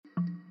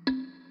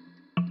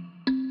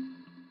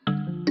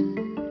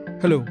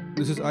Hello,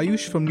 this is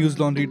Ayush from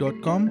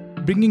newslaundry.com,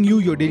 bringing you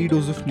your daily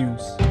dose of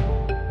news.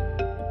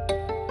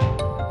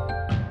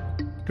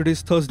 Today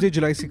is Thursday,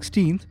 July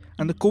 16th,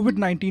 and the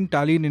COVID-19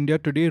 tally in India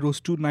today rose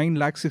to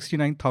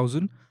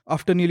 9,69,000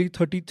 after nearly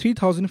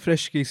 33,000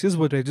 fresh cases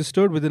were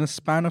registered within a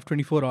span of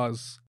 24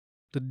 hours.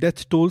 The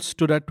death toll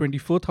stood at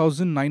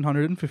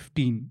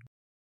 24,915.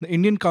 The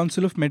Indian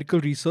Council of Medical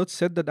Research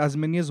said that as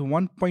many as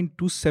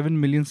 1.27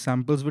 million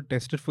samples were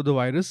tested for the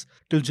virus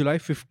till July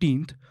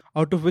 15th,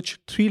 out of which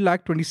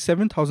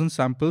 3,27,000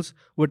 samples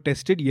were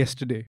tested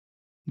yesterday.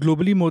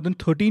 Globally, more than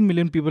 13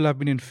 million people have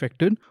been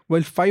infected,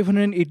 while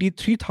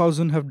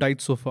 583,000 have died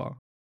so far.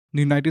 The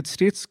United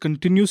States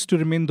continues to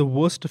remain the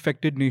worst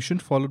affected nation,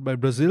 followed by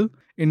Brazil,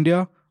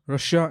 India,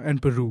 Russia,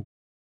 and Peru.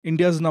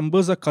 India's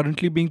numbers are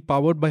currently being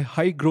powered by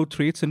high growth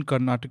rates in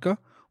Karnataka,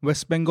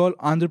 West Bengal,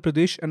 Andhra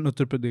Pradesh, and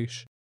Uttar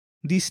Pradesh.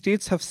 These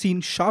states have seen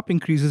sharp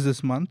increases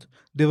this month.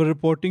 They were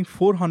reporting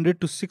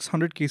 400 to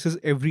 600 cases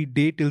every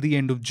day till the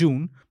end of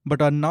June,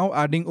 but are now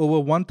adding over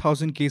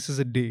 1,000 cases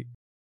a day.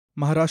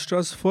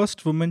 Maharashtra's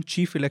first woman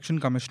Chief Election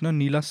Commissioner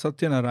Neela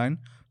Satyanarayan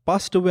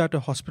passed away at a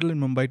hospital in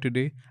Mumbai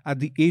today at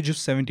the age of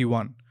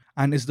 71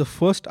 and is the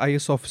first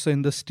IS officer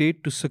in the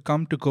state to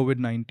succumb to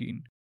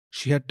COVID-19.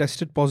 She had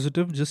tested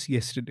positive just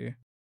yesterday.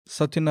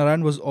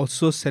 Satyanarayan was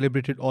also a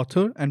celebrated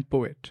author and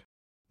poet.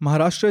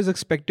 Maharashtra is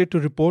expected to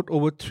report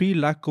over 3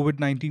 lakh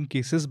COVID-19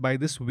 cases by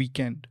this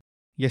weekend.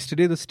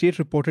 Yesterday, the state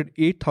reported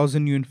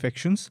 8,000 new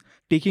infections,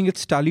 taking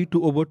its tally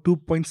to over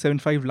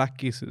 2.75 lakh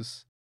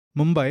cases.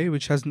 Mumbai,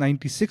 which has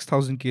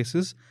 96,000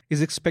 cases,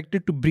 is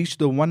expected to breach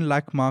the 1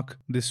 lakh mark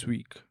this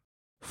week.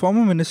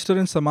 Former Minister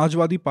and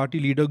Samajwadi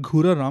Party leader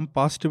Ghura Ram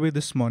passed away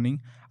this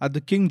morning at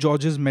the King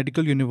George's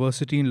Medical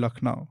University in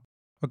Lucknow.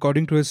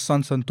 According to his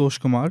son Santosh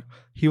Kumar,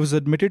 he was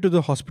admitted to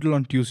the hospital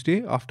on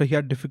Tuesday after he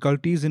had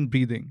difficulties in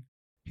breathing.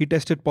 He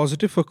tested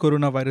positive for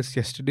coronavirus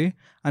yesterday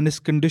and his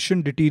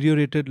condition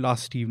deteriorated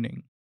last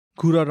evening.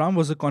 Ghura Ram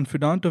was a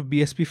confidant of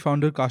BSP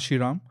founder Kashi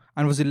Ram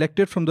and was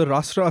elected from the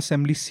Rashtra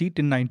Assembly seat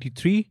in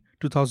 93,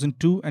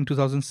 2002 and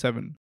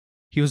 2007.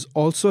 He was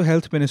also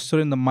health minister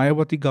in the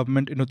Mayawati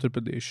government in Uttar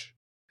Pradesh.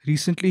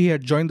 Recently, he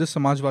had joined the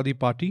Samajwadi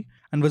Party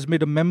and was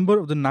made a member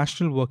of the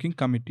National Working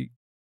Committee.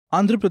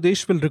 Andhra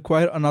Pradesh will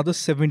require another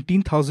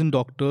 17,000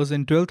 doctors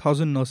and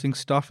 12,000 nursing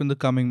staff in the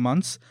coming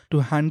months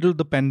to handle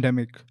the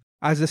pandemic,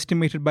 as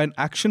estimated by an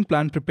action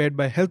plan prepared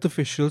by health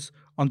officials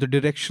on the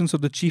directions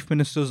of the Chief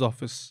Minister's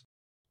office.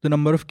 The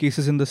number of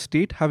cases in the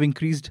state have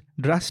increased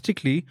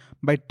drastically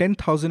by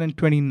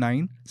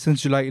 10,029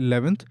 since July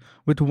 11th,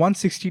 with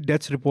 160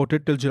 deaths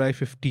reported till July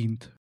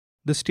 15th.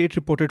 The state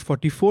reported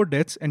 44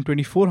 deaths and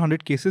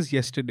 2,400 cases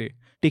yesterday,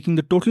 taking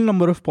the total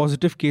number of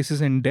positive cases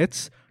and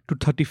deaths to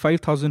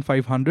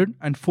 35,500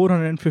 and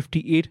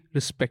 458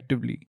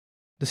 respectively.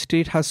 The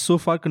state has so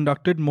far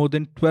conducted more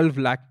than 12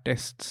 lakh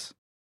tests.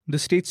 The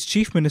state's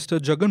Chief Minister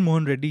Jagan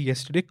Mohan Reddy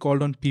yesterday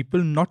called on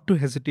people not to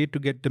hesitate to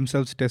get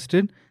themselves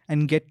tested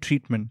and get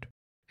treatment.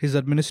 His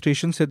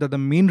administration said that the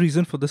main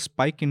reason for the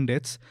spike in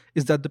deaths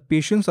is that the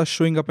patients are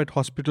showing up at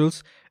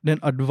hospitals in an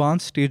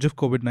advanced stage of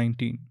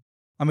COVID-19.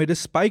 Amid a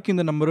spike in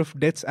the number of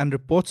deaths and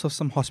reports of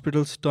some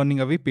hospitals turning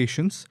away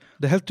patients,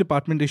 the health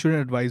department issued an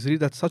advisory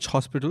that such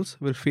hospitals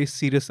will face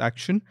serious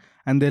action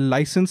and their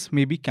license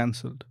may be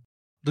cancelled.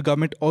 The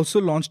government also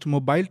launched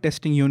mobile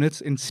testing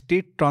units in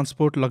state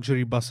transport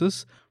luxury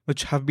buses,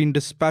 which have been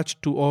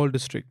dispatched to all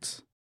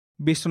districts.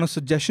 Based on a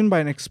suggestion by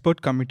an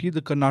expert committee,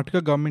 the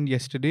Karnataka government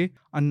yesterday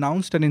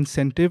announced an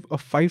incentive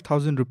of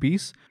 5,000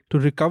 rupees to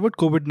recovered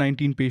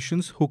COVID-19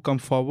 patients who come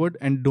forward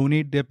and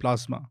donate their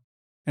plasma.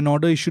 An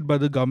order issued by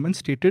the government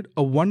stated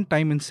a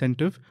one-time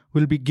incentive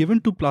will be given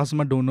to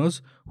plasma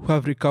donors who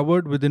have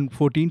recovered within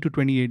 14 to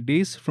 28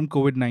 days from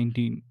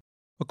COVID-19.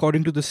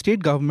 According to the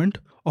state government,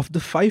 of the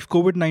 5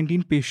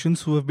 COVID-19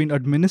 patients who have been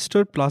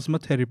administered plasma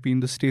therapy in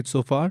the state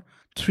so far,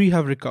 3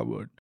 have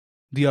recovered.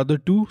 The other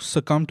 2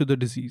 succumbed to the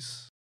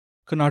disease.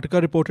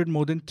 Karnataka reported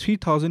more than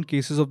 3,000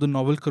 cases of the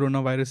novel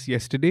coronavirus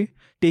yesterday,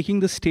 taking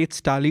the state's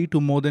tally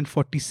to more than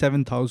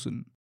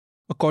 47,000.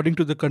 According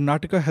to the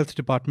Karnataka Health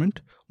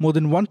Department, more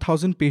than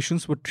 1,000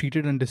 patients were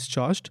treated and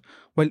discharged,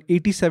 while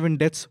 87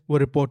 deaths were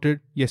reported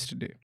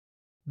yesterday.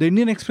 The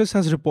Indian Express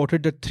has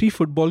reported that 3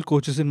 football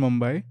coaches in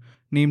Mumbai,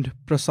 named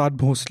Prasad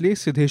Bhosle,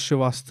 Sidhesh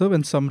Srivastav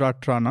and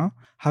Samrat Rana,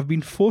 have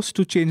been forced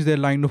to change their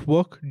line of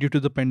work due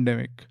to the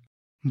pandemic.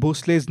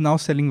 Bhosle is now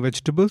selling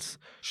vegetables,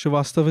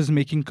 Srivastav is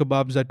making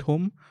kebabs at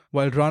home,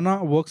 while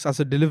Rana works as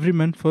a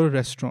deliveryman for a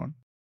restaurant.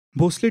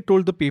 Bhosle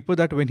told the paper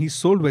that when he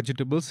sold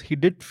vegetables, he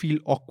did feel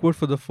awkward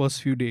for the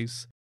first few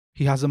days.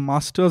 He has a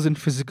master's in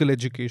physical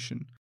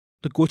education.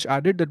 The coach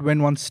added that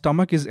when one's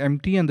stomach is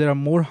empty and there are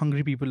more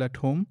hungry people at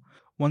home,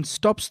 one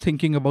stops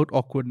thinking about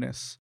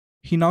awkwardness.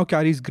 He now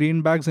carries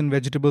grain bags and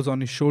vegetables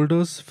on his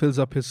shoulders, fills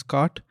up his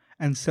cart,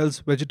 and sells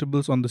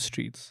vegetables on the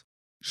streets.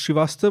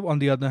 Srivastav, on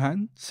the other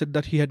hand, said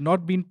that he had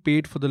not been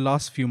paid for the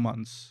last few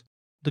months.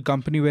 The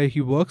company where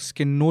he works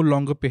can no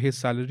longer pay his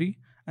salary,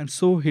 and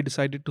so he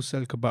decided to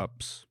sell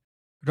kebabs.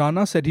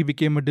 Rana said he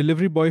became a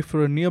delivery boy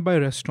for a nearby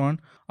restaurant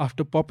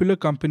after popular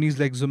companies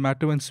like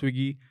Zomato and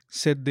Swiggy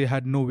said they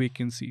had no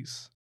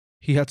vacancies.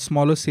 He had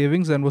smaller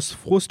savings and was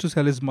forced to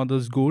sell his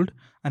mother's gold,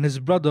 and his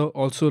brother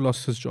also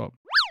lost his job.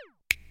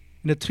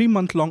 In a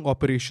 3-month-long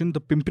operation,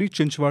 the Pimpri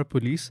Chinchwad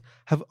police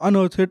have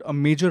unearthed a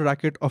major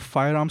racket of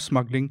firearms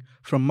smuggling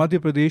from Madhya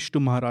Pradesh to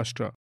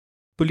Maharashtra.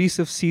 Police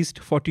have seized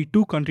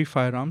 42 country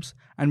firearms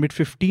and made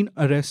 15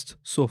 arrests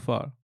so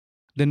far.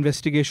 The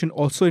investigation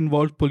also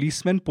involved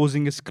policemen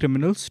posing as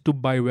criminals to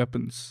buy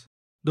weapons.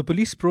 The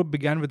police probe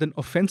began with an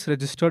offence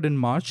registered in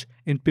March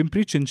in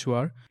Pimpri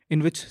Chinchwad,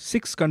 in which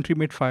 6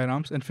 country-made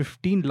firearms and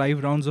 15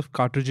 live rounds of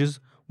cartridges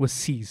were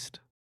seized.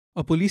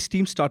 A police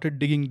team started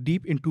digging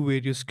deep into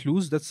various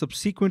clues that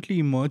subsequently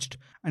emerged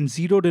and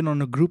zeroed in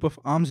on a group of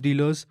arms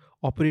dealers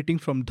operating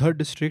from Dhar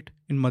district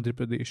in Madhya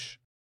Pradesh.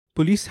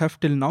 Police have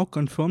till now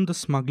confirmed the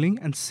smuggling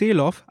and sale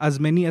of as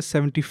many as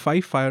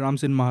 75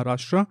 firearms in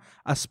Maharashtra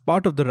as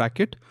part of the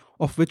racket,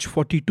 of which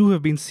 42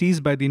 have been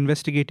seized by the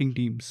investigating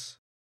teams.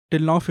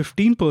 Till now,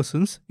 15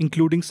 persons,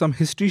 including some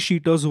history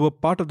sheeters who were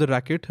part of the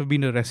racket, have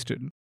been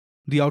arrested.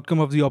 The outcome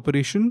of the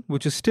operation,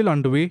 which is still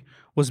underway,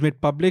 was made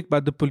public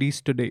by the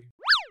police today.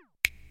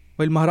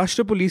 While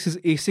Maharashtra police is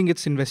acing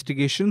its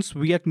investigations,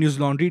 we at News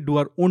Laundry do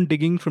our own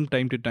digging from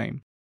time to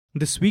time.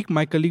 This week,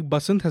 my colleague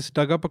Basant has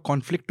dug up a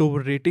conflict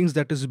over ratings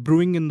that is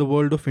brewing in the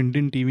world of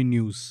Indian TV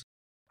news.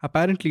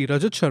 Apparently,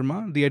 Rajat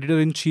Sharma, the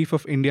editor-in-chief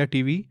of India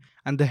TV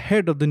and the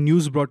head of the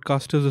News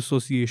Broadcasters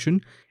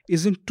Association,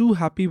 isn't too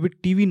happy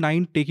with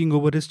TV9 taking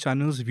over his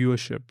channel's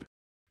viewership.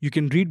 You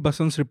can read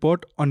Basant's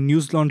report on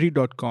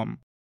newslaundry.com.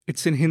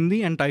 It's in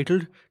Hindi and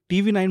titled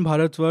TV9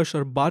 Bharatvarsh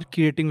और बार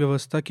की rating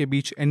व्यवस्था के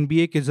बीच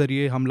NBA के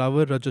जरिए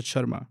हमलावर Rajat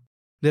Sharma.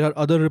 There are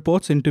other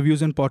reports,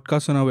 interviews and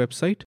podcasts on our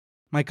website.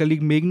 My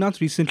colleague Meghnath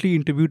recently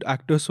interviewed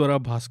actor Swara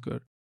Bhaskar.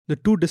 The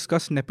two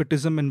discussed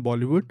nepotism in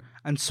Bollywood,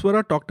 and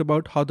Swara talked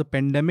about how the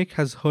pandemic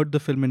has hurt the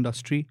film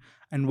industry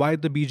and why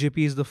the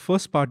BJP is the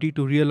first party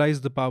to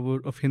realize the power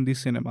of Hindi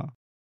cinema.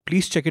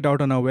 Please check it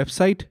out on our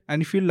website,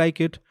 and if you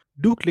like it,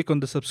 do click on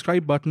the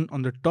subscribe button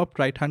on the top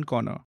right-hand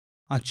corner.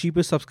 Our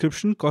cheapest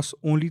subscription costs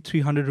only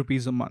 300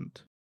 rupees a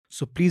month.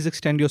 So please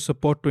extend your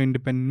support to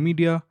independent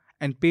media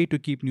and pay to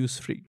keep news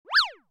free.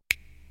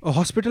 A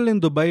hospital in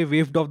Dubai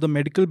waived off the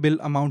medical bill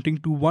amounting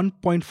to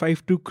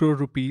 1.52 crore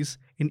rupees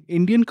in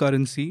Indian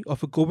currency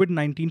of a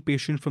COVID-19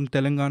 patient from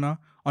Telangana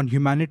on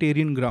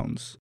humanitarian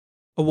grounds.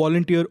 A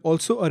volunteer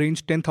also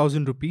arranged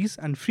 10,000 rupees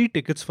and free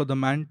tickets for the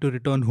man to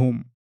return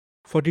home.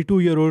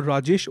 42-year-old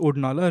Rajesh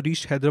Odnala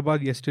reached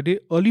Hyderabad yesterday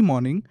early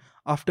morning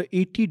after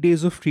 80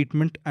 days of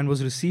treatment and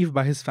was received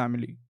by his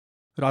family.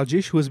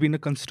 Rajesh, who has been a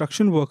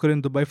construction worker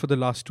in Dubai for the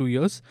last 2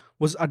 years,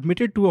 was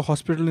admitted to a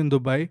hospital in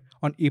Dubai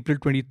on April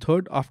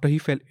 23rd after he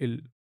fell ill.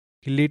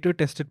 He later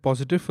tested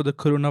positive for the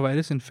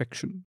coronavirus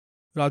infection.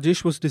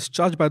 Rajesh was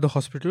discharged by the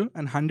hospital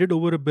and handed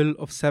over a bill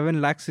of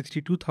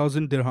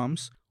 7,62,000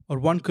 dirhams or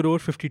 1 crore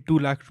 52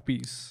 lakh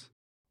rupees.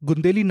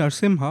 Gundeli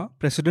Narsimha,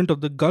 president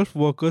of the Gulf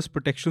Workers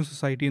Protection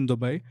Society in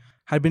Dubai,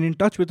 had been in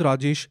touch with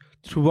Rajesh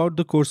throughout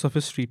the course of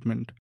his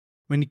treatment.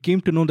 When he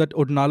came to know that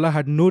Odnala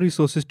had no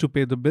resources to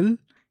pay the bill,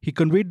 he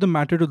conveyed the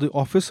matter to the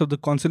office of the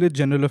Consulate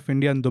General of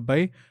India in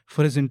Dubai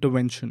for his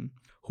intervention,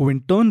 who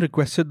in turn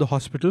requested the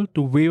hospital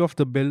to waive off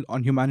the bill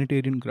on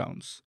humanitarian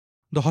grounds.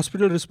 The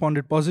hospital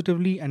responded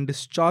positively and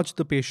discharged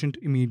the patient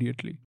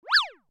immediately.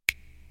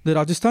 The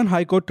Rajasthan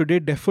High Court today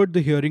deferred the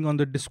hearing on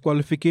the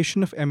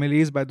disqualification of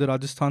MLAs by the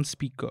Rajasthan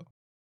Speaker.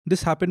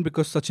 This happened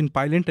because Sachin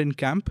Pilot and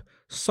Camp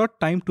sought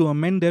time to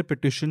amend their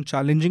petition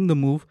challenging the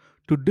move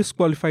to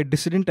disqualify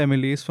dissident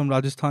MLAs from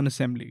Rajasthan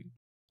Assembly.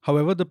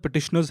 However, the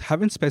petitioners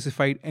haven't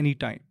specified any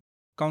time.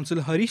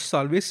 Counsel Harish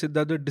Salve said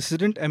that the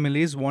dissident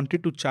MLAs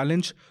wanted to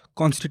challenge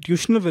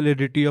constitutional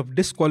validity of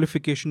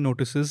disqualification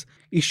notices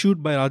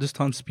issued by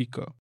Rajasthan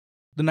Speaker.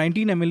 The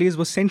 19 MLAs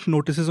were sent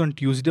notices on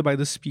Tuesday by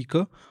the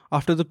Speaker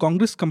after the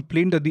Congress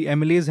complained that the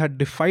MLAs had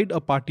defied a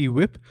party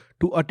whip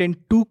to attend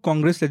 2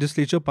 Congress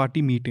legislature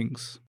party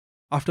meetings.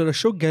 After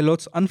Ashok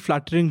Gehlot's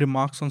unflattering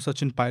remarks on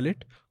Sachin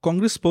Pilot,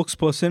 Congress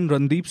spokesperson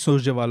Randeep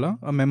Surjewala,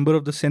 a member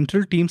of the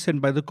central team sent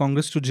by the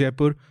Congress to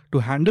Jaipur to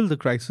handle the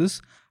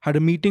crisis, had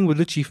a meeting with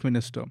the Chief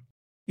Minister.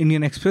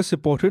 Indian Express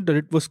reported that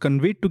it was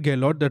conveyed to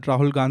Gehlot that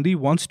Rahul Gandhi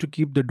wants to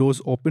keep the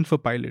doors open for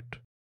Pilot.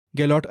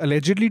 Gehlot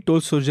allegedly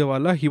told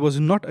Surjewala he was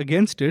not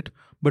against it,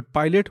 but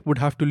Pilot would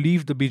have to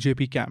leave the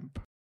BJP camp.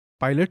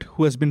 Pilot,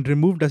 who has been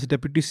removed as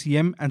Deputy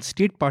CM and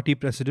State Party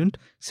President,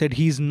 said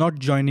he is not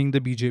joining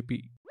the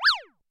BJP.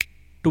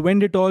 To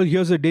end it all,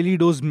 here's a Daily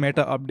Dose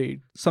meta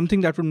update,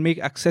 something that would make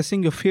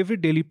accessing your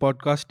favorite daily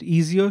podcast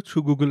easier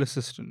through Google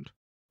Assistant.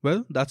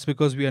 Well, that's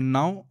because we are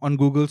now on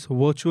Google's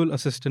Virtual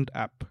Assistant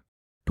app.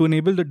 To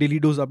enable the Daily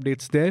Dose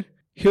updates there,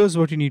 here's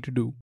what you need to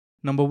do.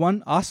 Number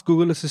 1, ask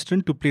Google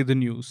Assistant to play the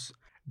news.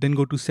 Then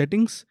go to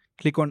Settings,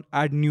 click on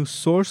Add News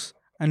Source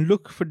and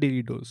look for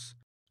Daily Dose.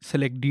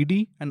 Select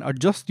DD and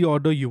adjust the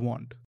order you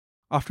want.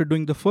 After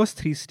doing the first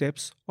 3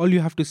 steps, all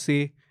you have to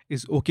say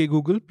is OK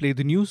Google, play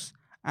the news,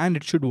 and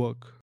it should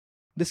work.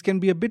 This can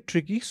be a bit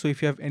tricky, so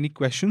if you have any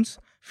questions,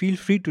 feel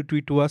free to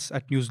tweet to us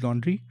at News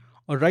Laundry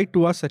or write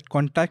to us at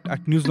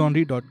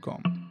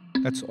contact@newslaundry.com.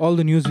 That's all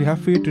the news we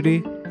have for you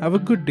today. Have a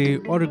good day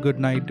or a good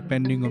night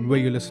depending on where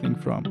you're listening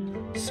from.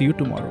 See you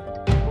tomorrow.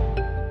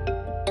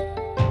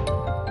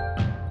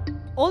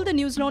 All the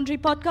News Laundry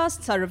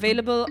podcasts are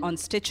available on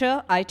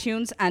Stitcher,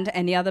 iTunes, and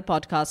any other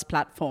podcast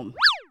platform.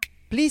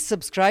 Please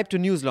subscribe to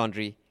News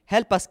Laundry.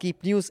 Help us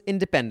keep news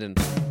independent.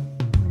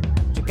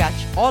 To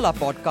catch all our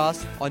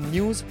podcasts on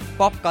news,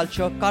 pop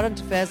culture, current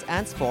affairs,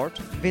 and sport,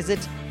 visit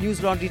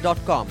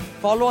newslaundry.com.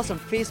 Follow us on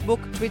Facebook,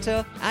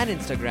 Twitter, and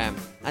Instagram,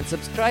 and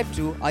subscribe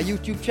to our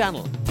YouTube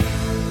channel.